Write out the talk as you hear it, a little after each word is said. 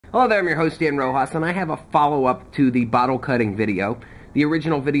Hello there, I'm your host Dan Rojas, and I have a follow-up to the bottle cutting video. The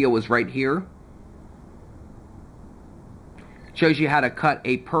original video was right here. It shows you how to cut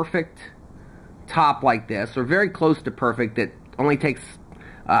a perfect top like this, or very close to perfect, that only takes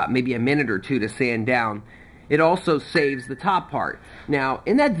maybe a minute or two to sand down. It also saves the top part. Now,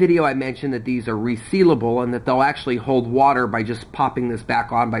 in that video I mentioned that these are resealable and that they'll actually hold water by just popping this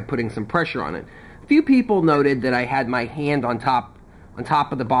back on by putting some pressure on it. A few people noted that I had my hand on top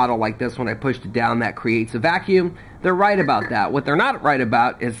of the bottle like this. When I pushed it down, that creates a vacuum. They're right about that. What they're not right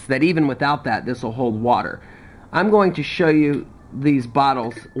about is that even without that, this will hold water. I'm going to show you these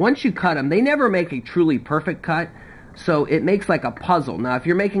bottles. Once you cut them, they never make a truly perfect cut, so it makes like a puzzle. Now, if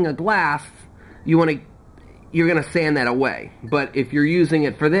you're making a glass, you're going to sand that away. But if you're using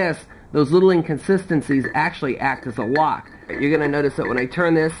it for this, those little inconsistencies actually act as a lock. You're going to notice that when I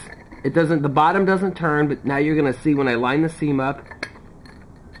turn this, the bottom doesn't turn, but now you're going to see when I line the seam up,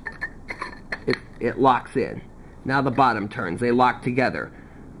 it locks in. Now the bottom turns. They lock together.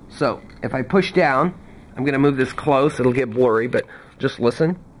 So if I push down, I'm going to move this close. It'll get blurry, but just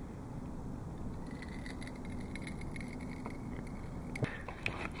listen.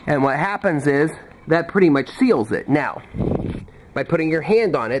 And what happens is that pretty much seals it. Now, by putting your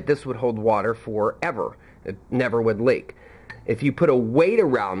hand on it, this would hold water forever. It never would leak. If you put a weight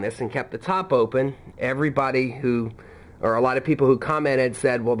around this and kept the top open, a lot of people who commented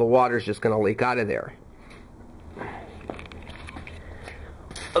said, well, the water's just going to leak out of there.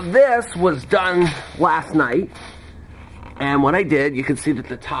 This was done last night, and what I did, you can see that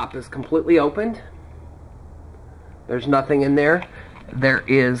the top is completely opened. There's nothing in there. There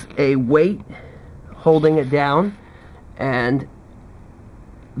is a weight holding it down, and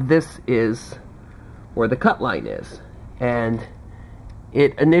this is where the cut line is. And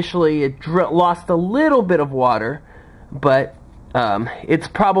it lost a little bit of water, but it's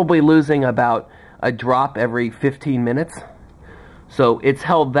probably losing about a drop every 15 minutes. So it's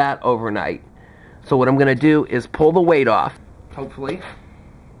held that overnight. So what I'm going to do is pull the weight off, hopefully.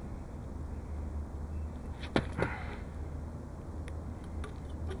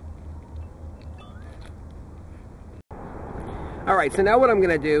 Alright, so now what I'm going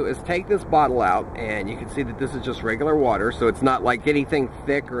to do is take this bottle out, and you can see that this is just regular water, so it's not like anything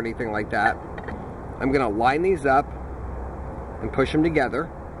thick or anything like that. I'm going to line these up and push them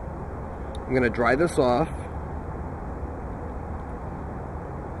together. I'm going to dry this off.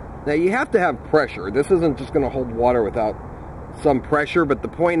 Now you have to have pressure. This isn't just going to hold water without some pressure, but the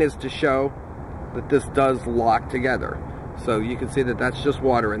point is to show that this does lock together. So you can see that that's just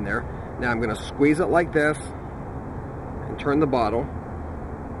water in there. Now I'm going to squeeze it like this and turn the bottle,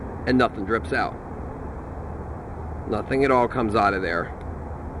 and nothing drips out. Nothing at all comes out of there.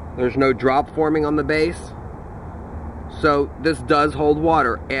 There's no drop forming on the base. So this does hold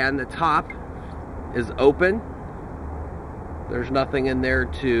water, and the top is open. There's nothing in there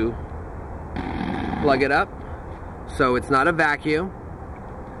to plug it up, so it's not a vacuum,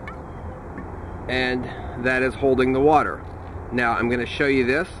 and that is holding the water. Now I'm going to show you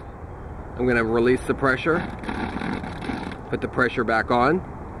this. I'm going to release the pressure, put the pressure back on,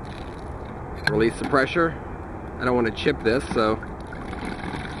 release the pressure. I don't want to chip this, so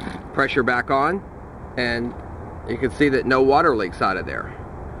pressure back on, and you can see that no water leaks out of there.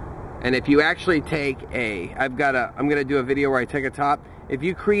 And if you actually take I'm going to do a video where I take a top. If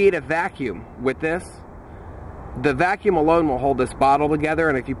you create a vacuum with this, the vacuum alone will hold this bottle together.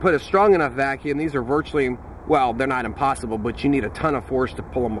 And if you put a strong enough vacuum, these are virtually, well, they're not impossible, but you need a ton of force to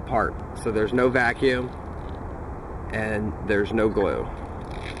pull them apart. So there's no vacuum, and there's no glue.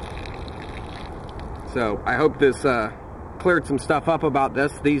 So I hope this cleared some stuff up about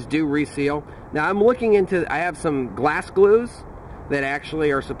this. These do reseal. Now I'm looking into, I have some glass glues that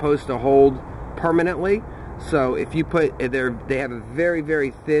actually are supposed to hold permanently. So if you put, they have a very,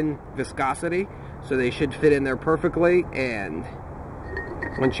 very thin viscosity, so they should fit in there perfectly. And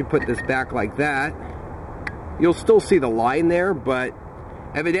once you put this back like that, you'll still see the line there, but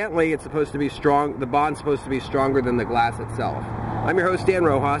evidently it's supposed to be strong. The bond's supposed to be stronger than the glass itself. I'm your host, Dan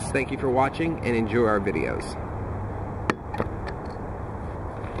Rojas. Thank you for watching, and enjoy our videos.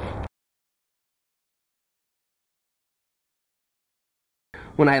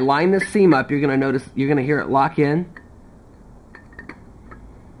 When I line this seam up, you're going to hear it lock in.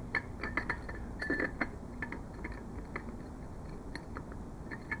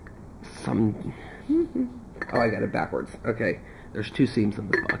 Oh, I got it backwards. Okay, there's two seams in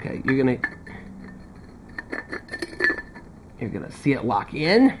the, okay, you're gonna see it lock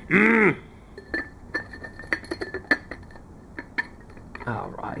in.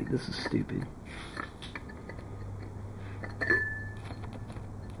 Alright, this is stupid.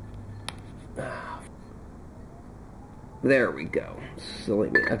 There we go. So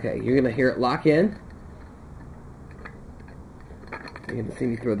let me, okay, you're going to hear it lock in. You're going to see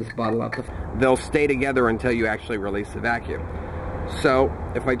me throw this bottle out. They'll stay together until you actually release the vacuum. So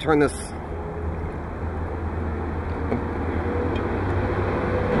if I turn this